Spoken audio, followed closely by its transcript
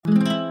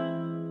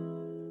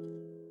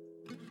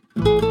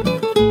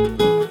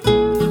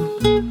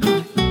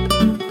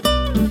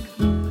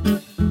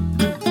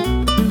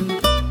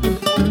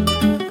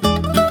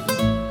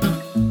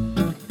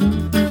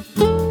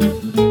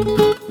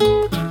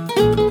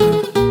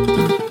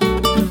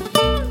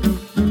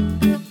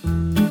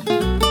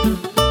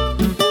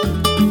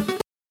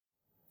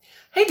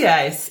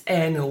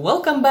and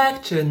welcome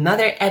back to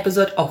another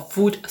episode of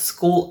Food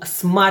School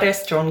Smarter,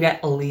 Stronger,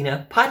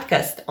 Leaner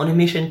podcast on a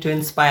mission to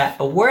inspire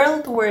a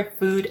world where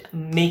food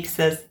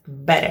makes us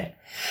better.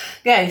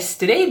 Guys,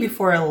 today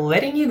before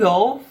letting you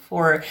go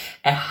for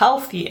a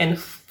healthy and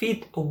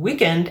fit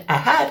weekend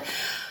ahead,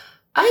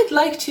 I'd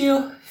like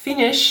to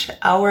finish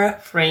our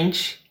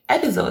French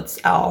episodes,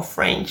 our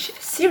French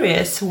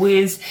series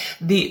with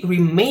the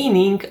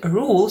remaining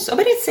rules, or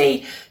let's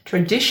say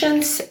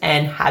traditions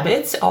and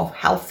habits of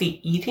healthy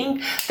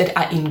eating that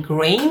are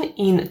ingrained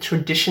in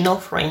traditional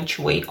French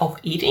way of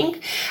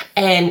eating.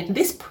 And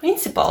these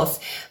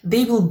principles,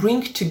 they will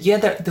bring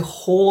together the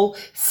whole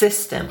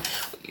system.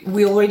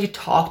 We already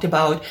talked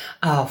about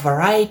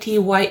variety,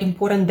 why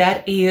important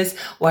that is,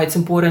 why it's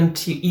important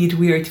to eat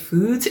weird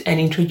foods and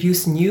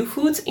introduce new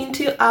foods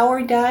into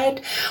our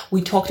diet.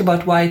 We talked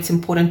about why it's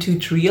important to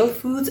eat real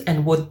foods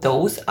and what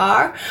those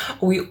are.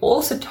 We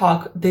also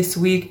talked this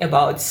week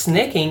about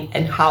snacking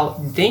and how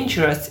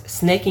dangerous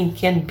snacking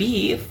can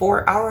be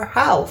for our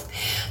health,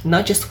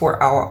 not just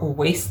for our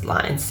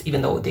waistlines,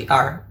 even though they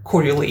are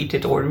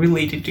correlated or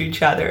related to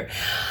each other.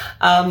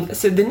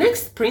 So the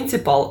next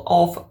principle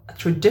of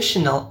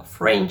traditional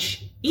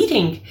French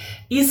eating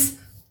is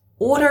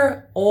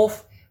order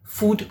of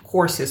food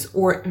courses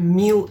or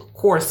meal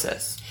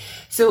courses.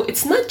 So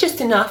it's not just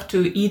enough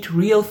to eat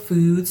real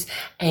foods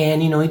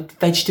and, eat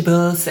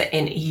vegetables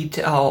and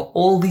eat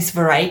all these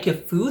variety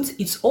of foods.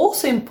 It's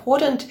also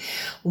important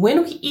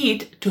when we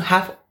eat to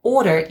have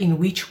order in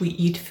which we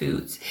eat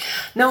foods.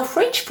 Now,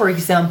 French, for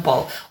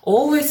example,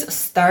 always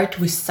start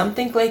with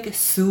something like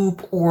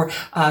soup or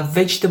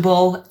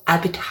vegetable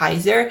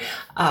appetizer,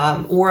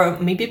 or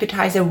maybe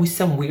appetizer with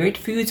some weird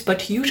foods,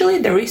 but usually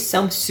there is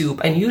some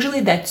soup, and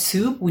usually that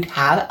soup would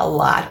have a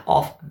lot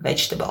of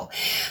vegetables,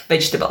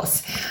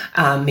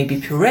 maybe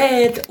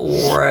pureed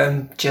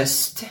or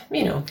just,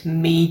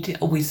 made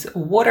with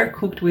water,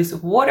 cooked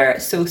with water.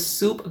 So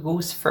soup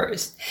goes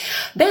first.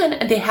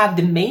 Then they have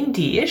the main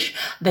dish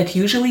that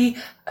usually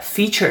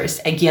features,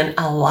 again,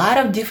 a lot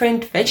of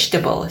different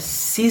vegetables,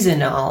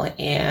 seasonal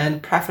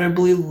and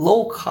preferably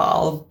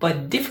local,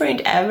 but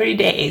different every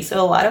day.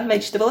 So a lot of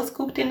vegetables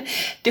cooked in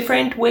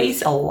different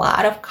ways, a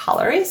lot of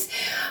colors.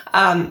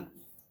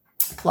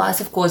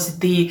 Plus, of course,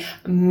 the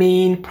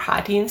main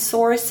protein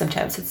source.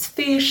 Sometimes it's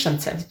fish,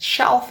 sometimes it's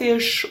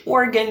shellfish,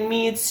 organ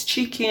meats,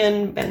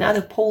 chicken,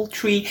 another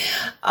poultry,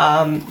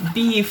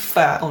 beef,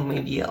 or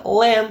maybe a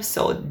lamb,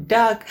 so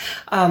duck.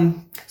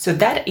 So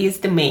that is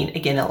the main.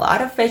 Again, a lot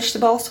of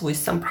vegetables with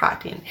some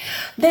protein.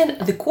 Then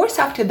the course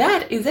after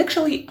that is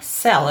actually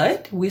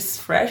salad with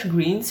fresh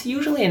greens,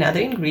 usually, and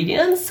other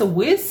ingredients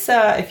with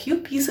a few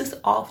pieces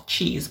of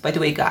cheese. By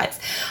the way, guys,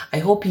 I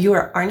hope you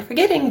aren't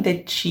forgetting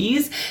that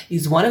cheese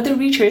is one of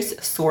the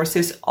richest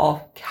sources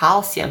of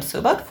calcium. So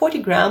about 40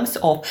 grams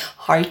of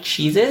hard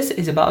cheeses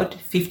is about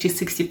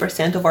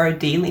 50-60% of our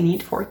daily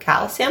need for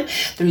calcium.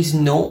 There is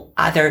no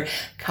other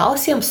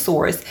calcium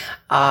source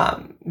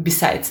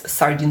besides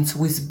sardines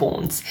with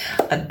bones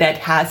that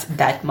has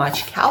that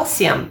much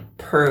calcium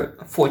per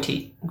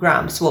 40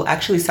 grams. Well,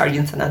 actually,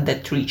 sardines are not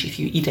that rich. If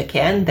you eat a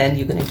can, then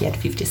you're going to get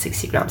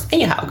 50-60 grams.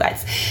 Anyhow,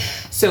 guys,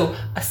 so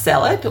a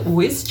salad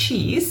with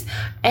cheese.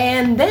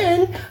 And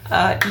then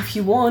if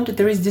you want,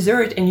 there is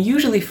dessert, and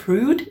usually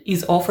fruit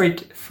is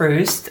offered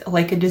first,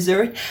 like a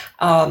dessert.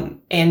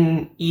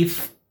 And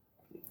if,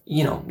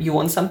 you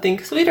want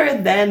something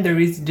sweeter, then there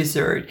is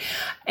dessert.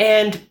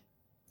 And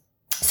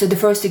so the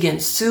first, again,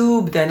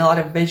 soup, then a lot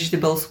of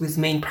vegetables with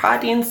main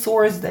protein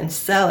source, then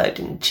salad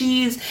and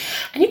cheese.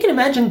 And you can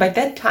imagine by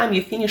that time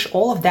you finish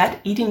all of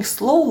that eating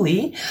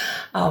slowly.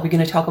 We're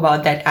going to talk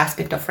about that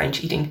aspect of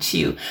French eating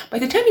too. By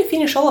the time you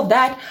finish all of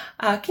that,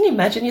 can you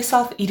imagine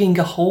yourself eating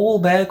a whole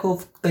bag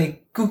of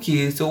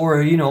cookies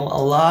or, a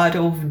lot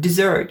of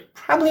dessert?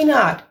 Probably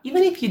not.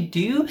 Even if you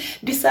do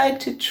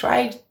decide to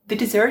try the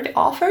dessert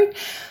offered,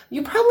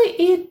 you probably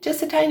eat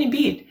just a tiny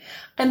bit.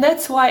 And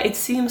that's why it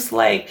seems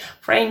like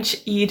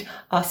French eat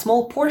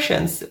small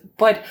portions.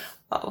 But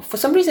for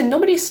some reason,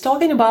 nobody's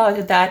talking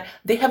about that.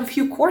 They have a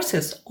few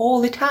courses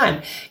all the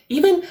time.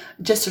 Even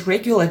just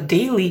regular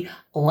daily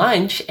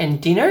lunch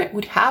and dinner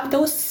would have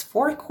those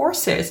 4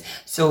 courses.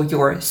 So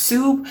your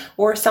soup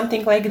or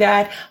something like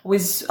that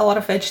with a lot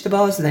of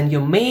vegetables, then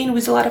your main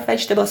with a lot of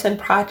vegetables and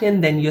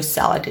protein, then your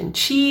salad and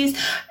cheese,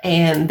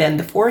 and then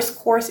the 4th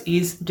course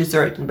is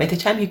dessert. And by the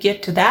time you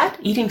get to that,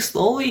 eating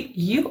slowly,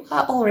 you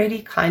are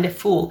already kind of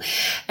full.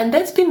 And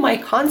that's been my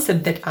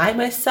concept that I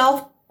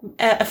myself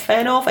a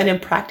fan of, and I'm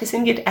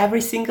practicing it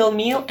every single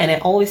meal, and I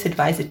always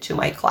advise it to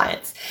my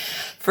clients.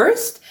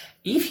 First,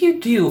 if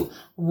you do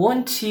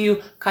want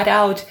to cut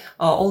out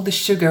all the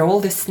sugar, all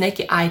the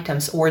snacky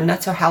items or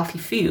not so healthy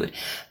food,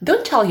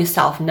 don't tell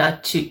yourself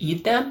not to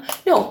eat them.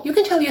 No, you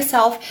can tell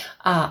yourself,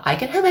 I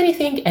can have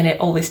anything, and I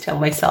always tell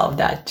myself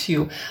that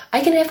too.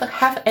 I can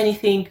have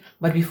anything,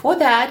 but before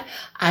that,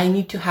 I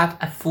need to have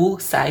a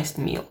full-sized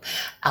meal.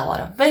 A lot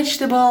of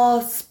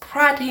vegetables,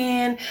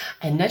 protein,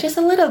 and not just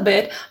a little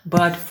bit,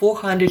 but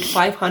 400,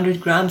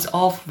 500 grams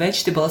of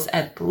vegetables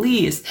at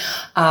least.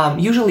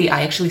 Usually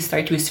I actually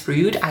start with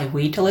fruit. I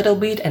wait a little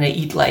bit and I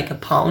eat like a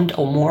pound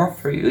or more of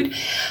fruit.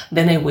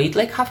 Then I wait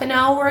like half an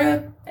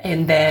hour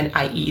and then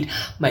I eat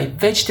my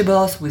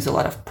vegetables with a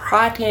lot of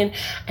protein.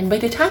 And by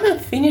the time I'm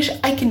finished,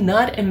 I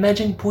cannot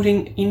imagine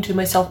putting into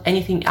myself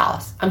anything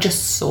else. I'm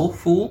just so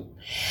full.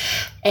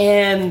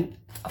 And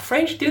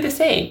French do the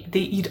same. They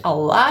eat a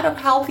lot of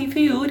healthy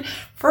food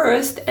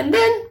first, and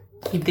then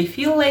if they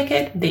feel like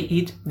it, they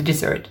eat the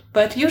dessert.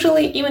 But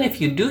usually, even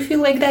if you do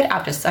feel like that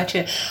after such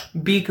a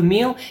big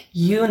meal,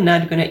 you're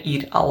not gonna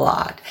eat a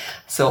lot.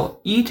 So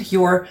eat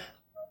your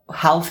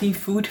healthy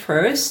food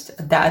first.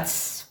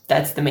 That's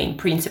the main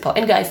principle.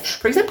 And guys,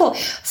 for example,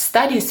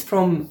 studies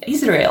from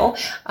Israel,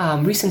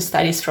 recent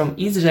studies from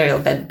Israel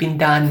that been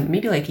done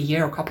maybe like a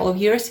year or a couple of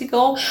years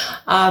ago,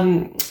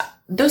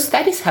 those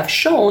studies have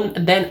shown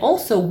then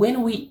also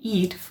when we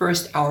eat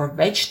first our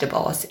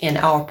vegetables and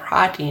our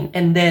protein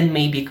and then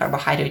maybe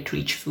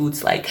carbohydrate-rich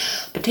foods like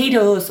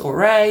potatoes or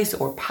rice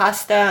or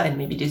pasta and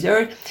maybe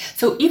dessert.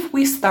 So if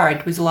we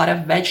start with a lot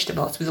of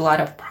vegetables, with a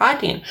lot of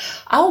protein,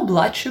 our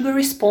blood sugar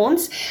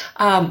response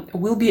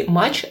will be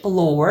much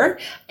lower,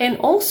 and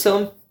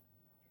also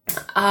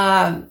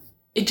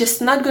it's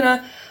just not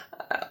gonna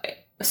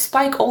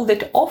spike all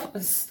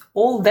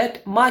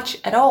that much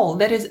at all.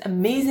 That is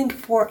amazing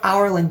for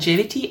our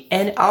longevity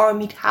and our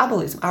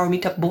metabolism, our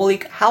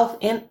metabolic health,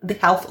 and the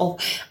health of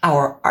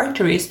our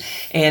arteries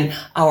and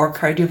our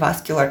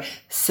cardiovascular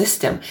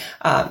system.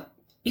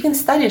 Even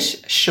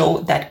studies show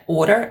that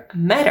order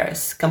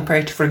matters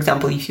compared to, for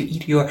example, if you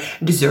eat your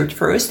dessert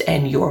first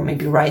and your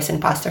maybe rice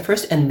and pasta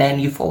first, and then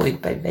you follow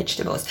it by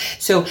vegetables.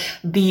 So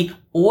the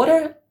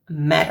order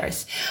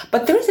matters.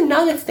 But there is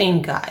another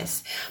thing,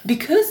 guys,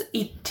 because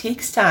it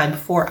takes time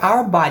for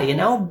our body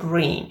and our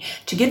brain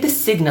to get the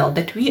signal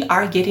that we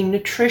are getting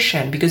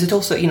nutrition, because it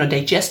also,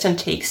 digestion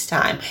takes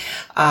time.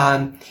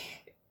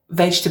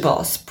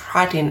 Vegetables,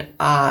 protein,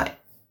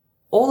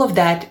 all of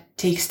that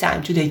takes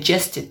time to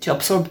digest it, to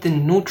absorb the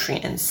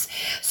nutrients.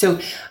 So,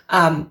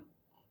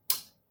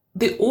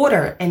 the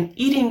order and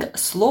eating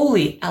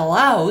slowly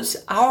allows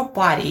our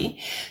body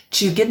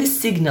to get the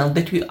signal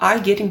that we are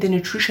getting the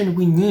nutrition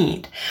we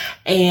need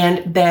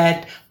and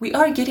that we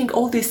are getting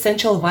all the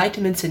essential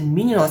vitamins and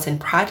minerals and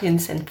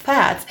proteins and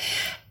fats.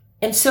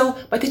 And so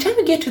by the time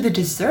we get to the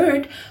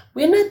dessert,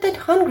 we're not that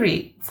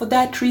hungry for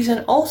that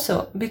reason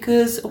also,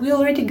 because we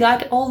already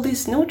got all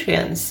these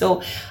nutrients.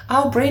 So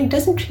our brain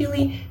doesn't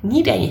really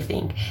need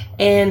anything.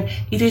 And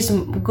it is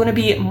going to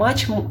be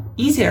much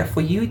easier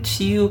for you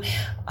to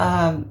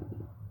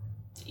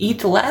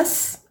eat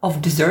less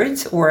of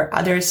desserts or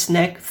other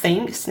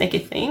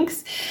snacky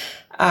things.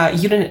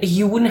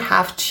 You wouldn't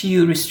have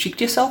to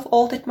restrict yourself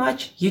all that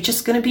much. You're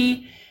just going to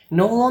be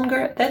no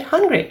longer that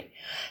hungry.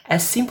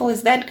 As simple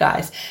as that,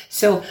 guys.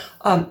 So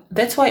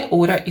that's why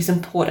order is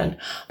important.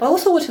 But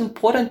also what's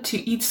important to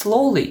eat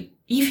slowly.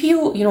 If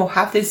you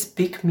have this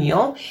big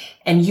meal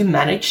and you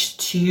manage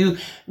to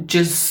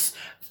just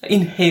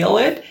inhale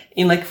it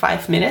in like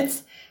 5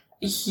 minutes,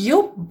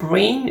 your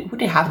brain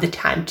wouldn't have the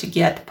time to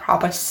get the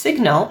proper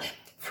signal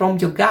from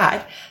your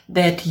gut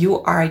that you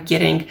are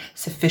getting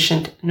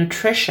sufficient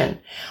nutrition.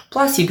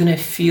 Plus, you're going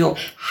to feel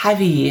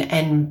heavy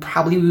and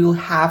probably will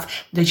have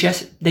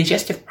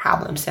digestive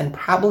problems, and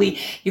probably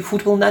your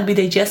food will not be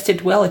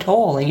digested well at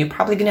all, and you're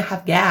probably going to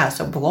have gas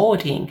or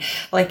bloating.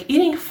 Like,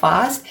 eating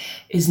fast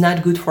is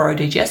not good for our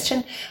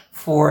digestion,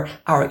 for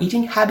our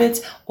eating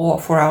habits, or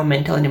for our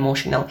mental and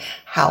emotional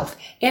health,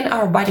 and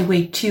our body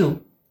weight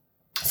too.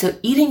 So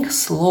eating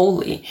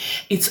slowly,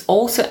 it's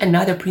also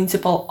another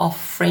principle of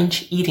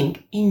French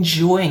eating,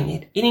 enjoying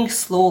it, eating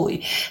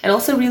slowly. And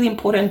also really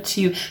important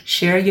to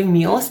share your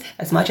meals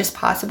as much as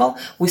possible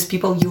with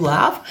people you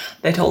love.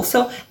 That's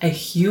also a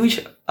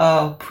huge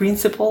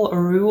principle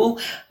or rule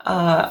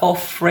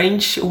of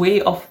French way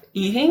of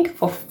eating.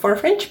 For a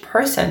French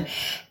person,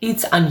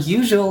 it's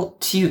unusual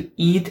to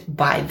eat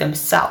by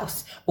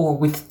themselves or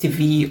with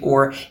TV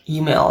or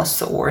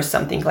emails or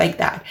something like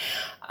that.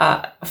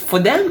 For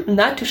them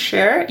not to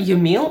share your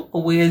meal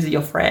with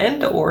your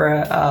friend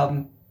or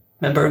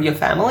member of your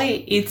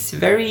family, it's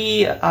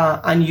very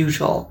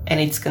unusual,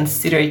 and it's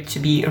considered to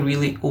be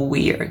really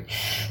weird.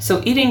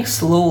 So eating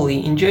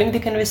slowly, enjoying the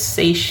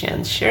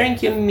conversation, sharing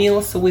your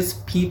meals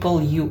with people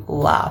you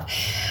love,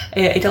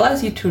 it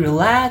allows you to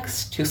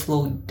relax, to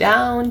slow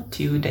down,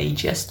 to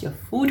digest your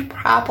food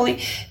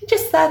properly. It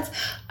just sets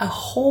a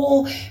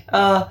whole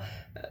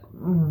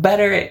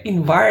better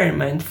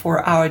environment for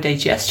our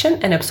digestion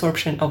and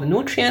absorption of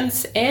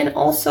nutrients, and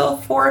also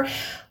for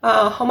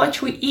how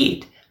much we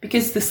eat.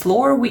 Because the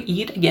slower we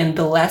eat, again,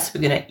 the less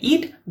we're gonna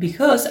eat,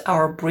 because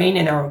our brain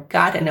and our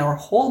gut and our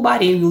whole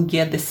body will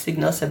get the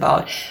signals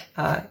about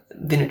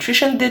the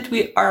nutrition that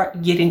we are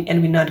getting,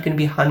 and we're not gonna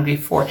be hungry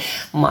for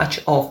much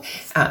of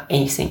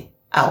anything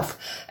else.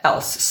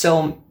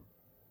 So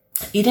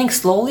Eating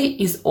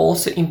slowly is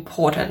also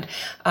important.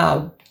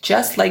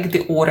 Just like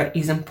the order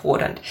is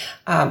important.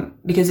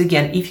 Because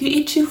again, if you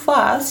eat too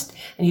fast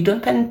and you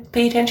don't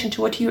pay attention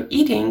to what you're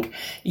eating,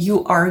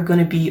 you are going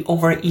to be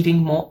overeating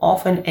more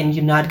often and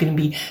you're not going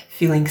to be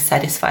feeling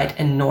satisfied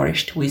and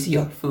nourished with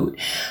your food.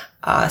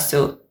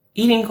 So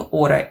eating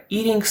order,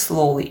 eating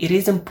slowly, it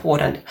is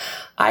important.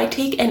 I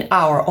take an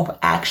hour of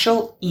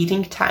actual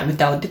eating time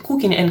without the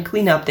cooking and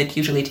cleanup that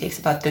usually takes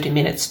about 30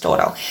 minutes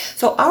total.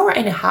 So hour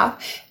and a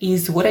half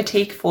is what I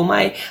take for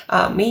my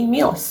main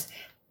meals.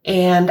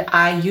 And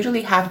I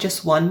usually have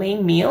just one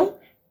main meal,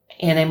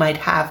 and I might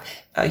have,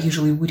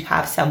 usually would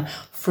have some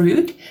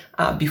fruit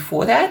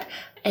before that.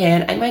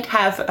 And I might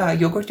have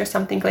yogurt or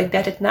something like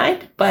that at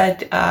night,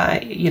 but,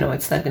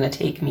 it's not going to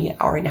take me an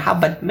hour and a half,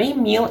 but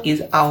main meal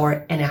is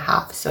hour and a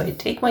half. So I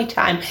take my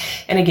time.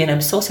 And again,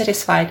 I'm so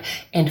satisfied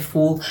and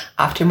full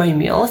after my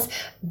meals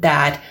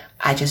that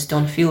I just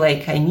don't feel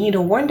like I need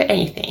or want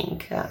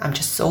anything. I'm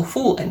just so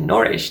full and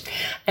nourished.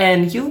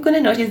 And you're going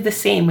to notice the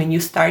same when you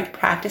start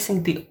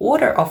practicing the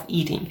order of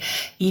eating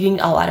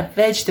a lot of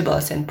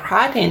vegetables and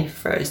protein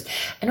first.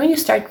 And when you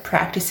start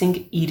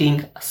practicing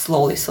eating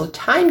slowly. So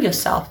time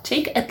yourself,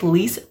 take at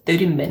least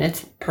 30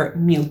 minutes per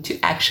meal to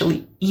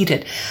actually eat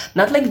it.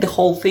 Not like the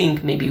whole thing,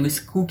 maybe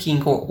with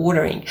cooking or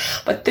ordering,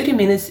 but 30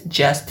 minutes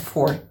just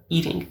for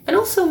eating. And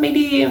also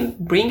maybe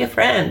bring a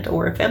friend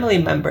or a family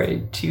member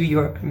to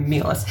your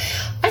meals.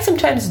 I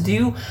sometimes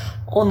do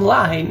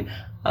online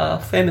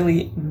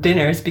family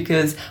dinners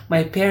because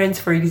my parents,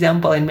 for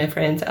example, and my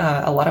friends,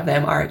 a lot of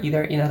them are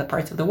either in other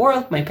parts of the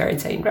world. My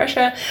parents are in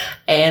Russia.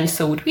 And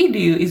so what we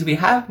do is we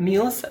have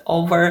meals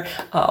over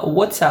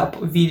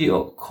WhatsApp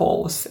video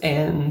calls.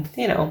 And,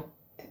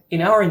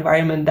 in our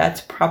environment,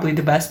 that's probably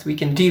the best we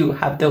can do.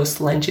 Have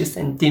those lunches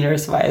and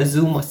dinners via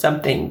Zoom or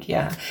something.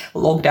 Yeah,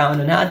 lockdown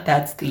or not,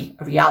 that's the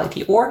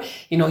reality. Or,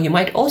 you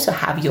might also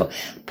have your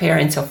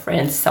parents or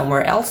friends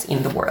somewhere else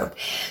in the world.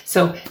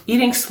 So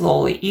eating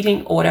slowly,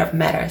 eating order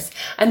matters.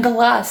 And the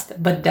last,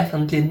 but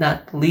definitely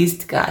not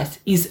least, guys,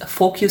 is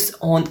focus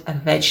on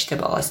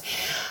vegetables.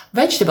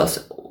 Vegetables,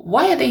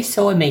 why are they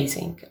so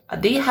amazing?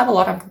 They have a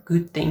lot of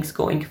good things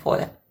going for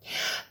them.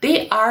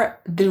 They are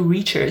the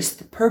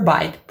richest per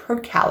bite, per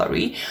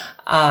calorie,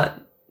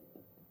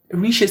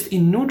 richest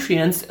in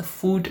nutrients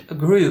food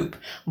group,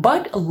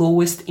 but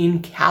lowest in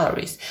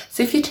calories.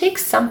 So if you take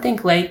something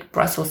like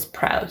Brussels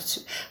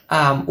sprouts,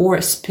 or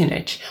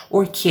spinach,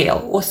 or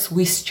kale, or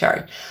Swiss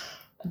chard,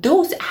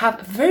 those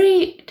have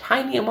very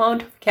tiny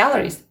amount of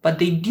calories, but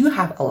they do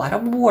have a lot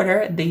of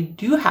water. They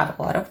do have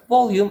a lot of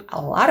volume.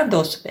 A lot of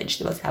those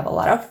vegetables have a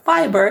lot of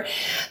fiber.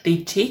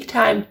 They take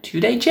time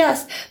to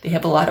digest. They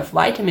have a lot of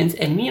vitamins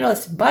and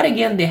minerals, but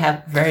again, they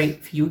have very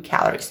few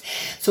calories.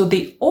 So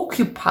they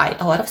occupy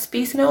a lot of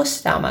space in our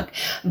stomach.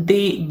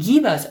 They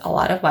give us a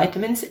lot of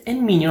vitamins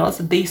and minerals.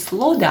 They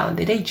slow down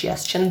the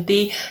digestion.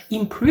 They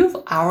improve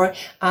our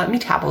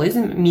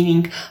metabolism,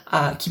 meaning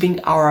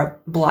keeping our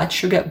blood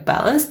sugar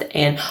balanced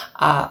and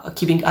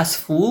keeping us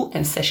full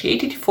and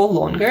satiated for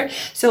longer.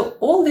 So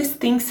all these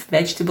things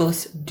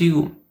vegetables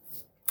do.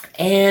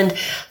 And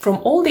from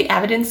all the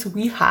evidence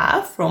we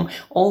have, from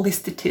all the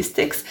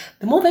statistics,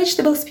 the more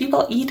vegetables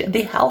people eat,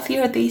 the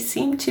healthier they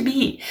seem to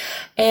be.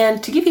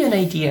 And to give you an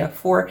idea,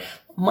 for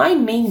my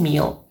main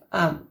meal,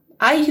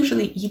 I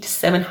usually eat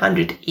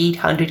 700,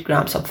 800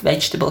 grams of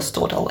vegetables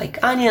total,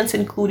 like onions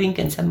including,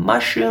 and some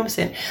mushrooms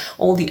and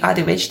all the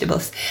other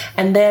vegetables.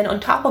 And then on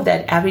top of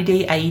that, every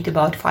day I eat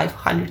about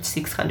 500,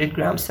 600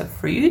 grams of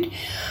fruit.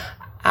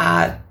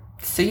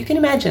 So you can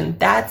imagine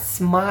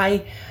that's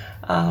my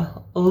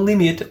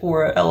limit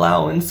or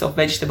allowance of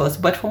vegetables.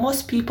 But for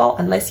most people,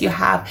 unless you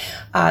have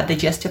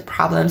digestive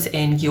problems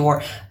and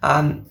your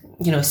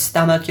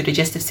stomach, your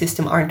digestive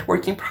system aren't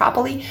working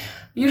properly,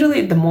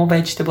 usually the more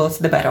vegetables,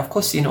 the better. Of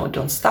course,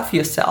 don't stuff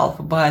yourself,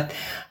 but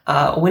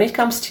when it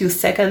comes to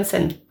seconds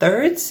and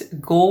thirds,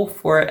 go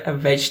for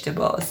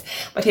vegetables.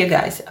 But yeah,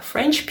 guys,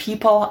 French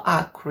people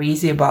are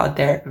crazy about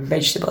their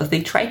vegetables.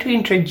 They try to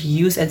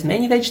introduce as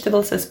many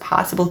vegetables as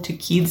possible to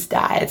kids'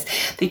 diets.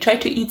 They try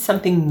to eat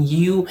something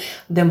new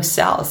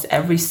themselves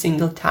every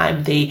single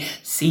time they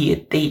see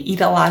it. They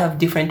eat a lot of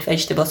different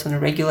vegetables on a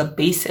regular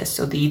basis.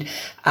 So they eat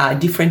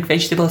different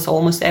vegetables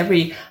almost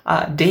every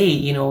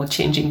day,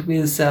 changing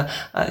with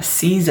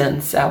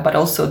seasons. But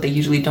also they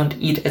usually don't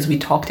eat, as we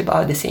talked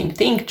about, the same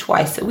thing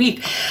twice a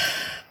week.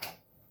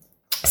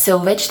 So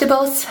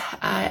vegetables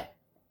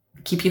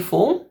keep you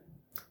full,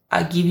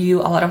 give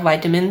you a lot of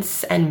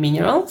vitamins and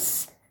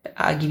minerals,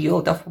 give you a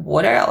lot of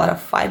water, a lot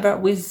of fiber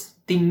with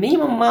the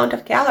minimum amount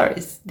of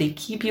calories. They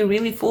keep you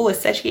really full,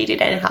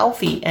 satiated and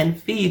healthy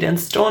and fit and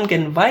strong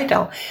and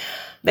vital.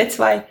 That's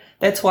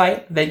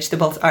why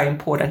vegetables are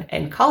important,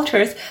 and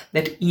cultures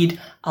that eat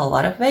a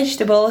lot of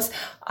vegetables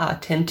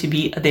tend to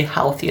be the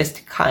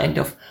healthiest kind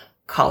of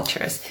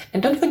cultures.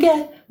 And don't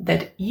forget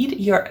that eat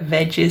your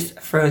veggies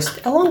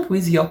first along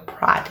with your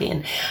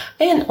protein,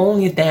 and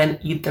only then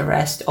eat the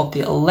rest of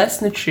the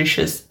less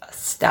nutritious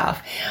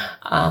stuff.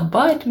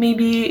 But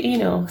maybe,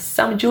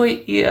 some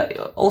joy.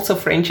 Also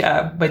French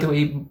are, by the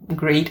way,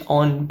 great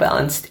on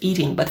balanced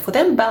eating. But for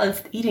them,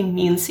 balanced eating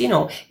means,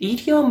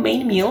 eat your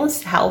main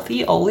meals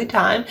healthy all the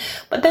time.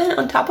 But then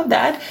on top of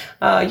that,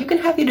 you can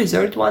have your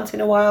dessert once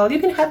in a while. You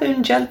can have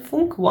even junk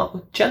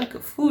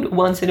food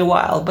once in a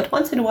while. But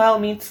once in a while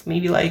means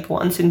maybe like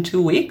once in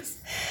 2 weeks.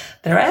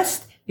 The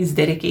rest is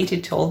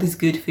dedicated to all these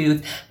good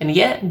foods. And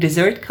yeah,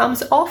 dessert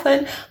comes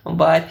often,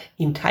 but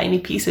in tiny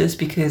pieces,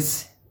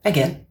 because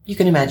again, you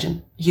can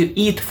imagine you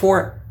eat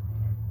 4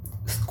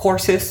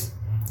 courses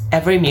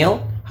every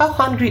meal. How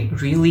hungry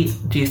really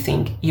do you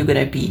think you're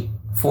gonna be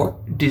for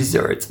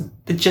desserts?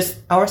 It's just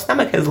our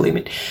stomach has a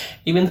limit,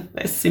 even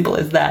as simple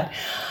as that.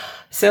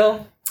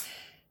 So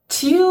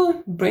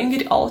to bring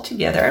it all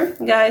together,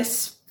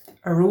 guys,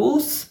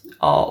 rules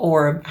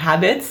or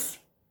habits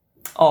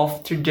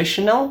of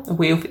traditional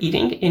way of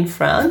eating in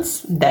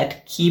France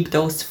that keep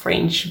those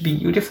French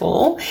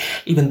beautiful,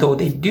 even though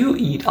they do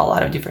eat a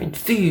lot of different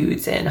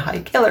foods and high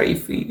calorie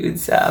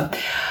foods.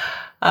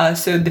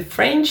 So the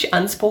French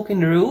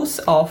unspoken rules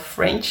of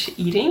French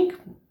eating.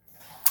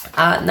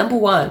 Number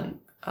 1,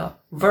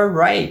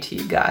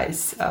 variety,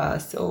 guys.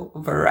 So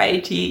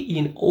variety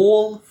in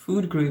all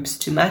food groups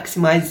to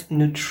maximize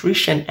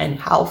nutrition and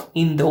health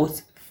in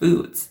those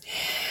foods.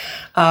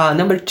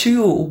 Number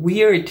 2,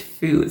 weird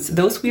foods.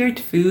 Those weird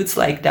foods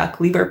like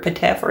duck liver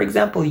pate, for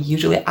example,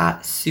 usually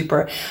are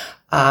super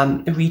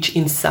rich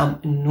in some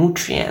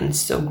nutrients.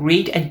 So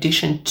great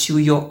addition to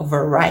your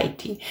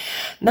variety.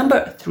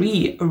 Number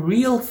 3,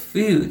 real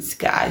foods,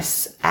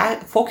 guys.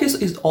 Focus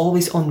is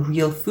always on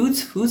real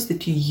foods, foods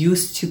that you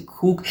use to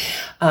cook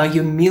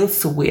your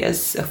meals with,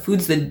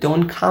 foods that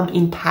don't come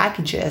in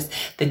packages,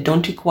 that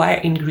don't require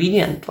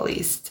ingredient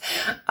lists.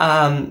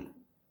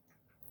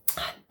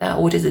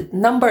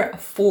 Number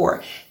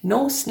 4,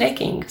 no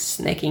snacking.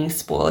 Snacking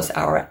spoils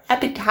our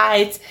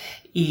appetites.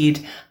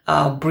 It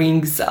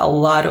brings a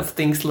lot of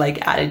things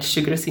like added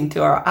sugars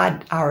into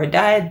our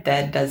diet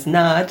that does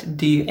not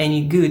do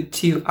any good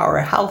to our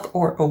health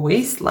or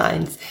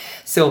waistlines.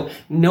 So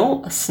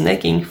no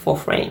snacking for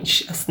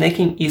French.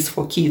 Snacking is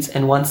for kids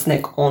and 1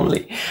 snack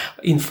only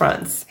in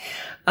France.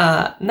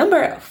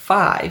 Number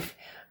 5,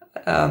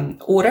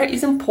 order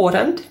is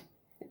important.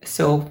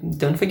 So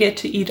don't forget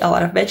to eat a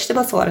lot of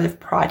vegetables, a lot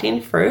of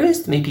protein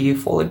first, maybe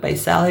followed by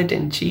salad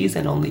and cheese,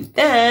 and only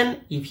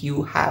then, if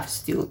you have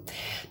still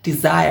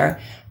desire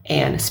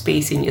and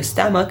space in your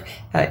stomach,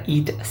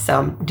 eat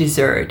some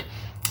dessert.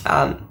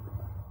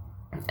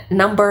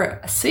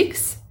 Number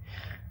 6,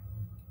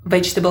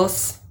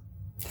 vegetables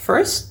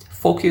first.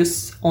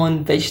 Focus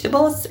on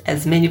vegetables,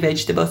 as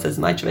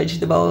much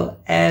vegetable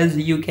as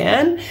you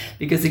can,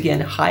 because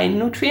again, high in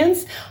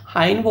nutrients,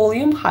 high in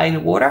volume, high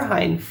in water,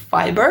 high in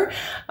fiber,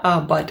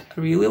 but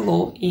really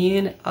low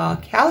in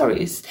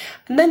calories.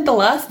 And then the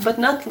last but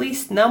not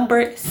least,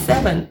 number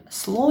 7,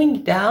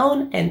 slowing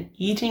down and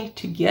eating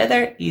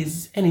together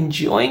and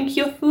enjoying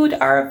your food,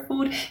 our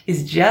food,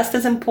 is just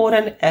as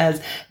important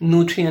as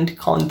nutrient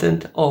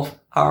content of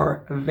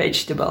our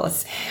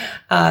vegetables.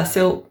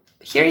 So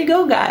here you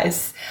go,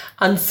 guys.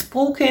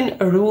 Unspoken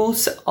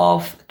rules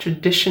of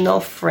traditional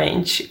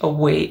French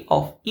way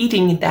of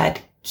eating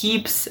that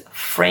keeps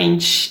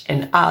French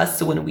and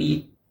us, when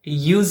we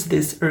use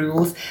these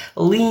rules,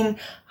 lean,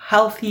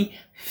 healthy,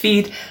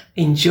 fit,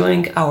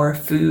 enjoying our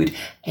food,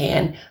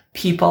 and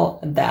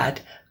people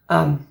that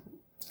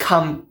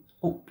come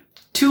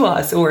to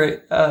us or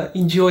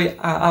enjoy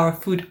our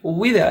food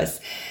with us.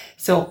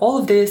 So all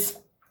of this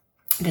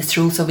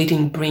rules of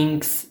eating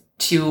brings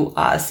to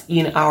us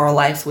in our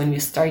lives when we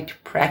start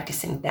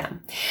practicing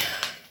them.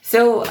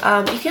 So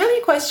if you have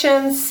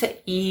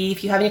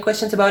any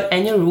questions about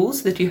any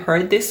rules that you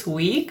heard this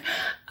week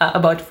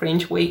about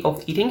French way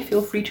of eating,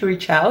 feel free to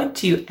reach out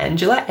to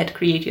Angela at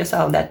Create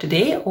Yourself That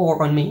Today,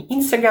 or on my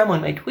Instagram, on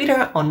my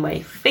Twitter, on my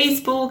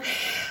Facebook.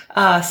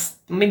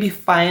 Maybe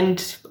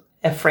find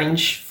a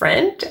French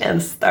friend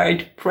and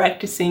start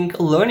practicing,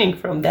 learning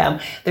from them,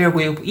 their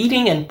way of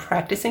eating, and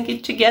practicing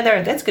it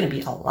together. That's going to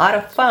be a lot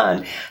of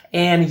fun.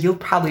 And you'll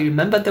probably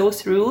remember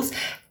those rules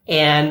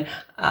and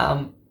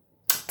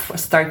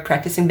start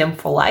practicing them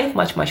for life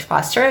much, much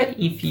faster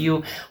if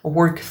you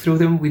work through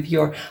them with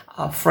your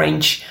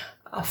French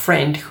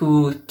friend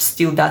who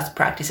still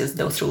practices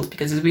those rules.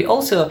 Because as we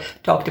also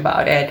talked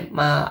about it,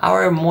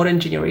 our modern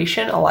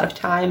generation, a lot of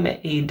time,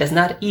 it does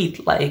not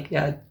eat like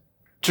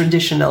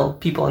traditional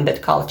people in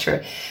that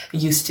culture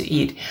used to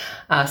eat.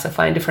 So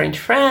find a French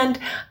friend,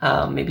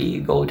 maybe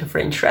go to a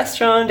French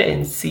restaurant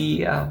and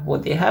see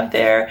what they have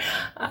there.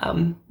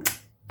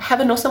 Have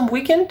an awesome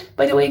weekend,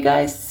 by the way,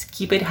 guys.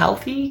 Keep it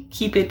healthy,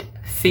 keep it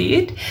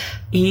fit,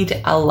 eat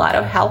a lot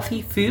of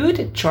healthy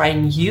food, try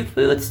new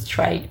foods,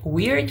 try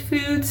weird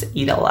foods,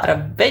 eat a lot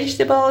of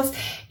vegetables.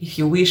 If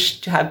you wish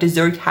to have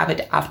dessert, have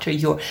it after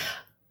your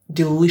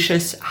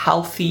delicious,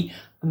 healthy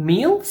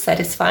meal,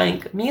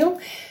 satisfying meal.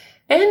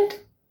 And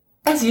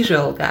as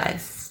usual,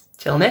 guys,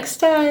 till next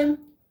time,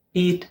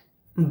 eat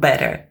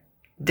better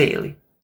daily.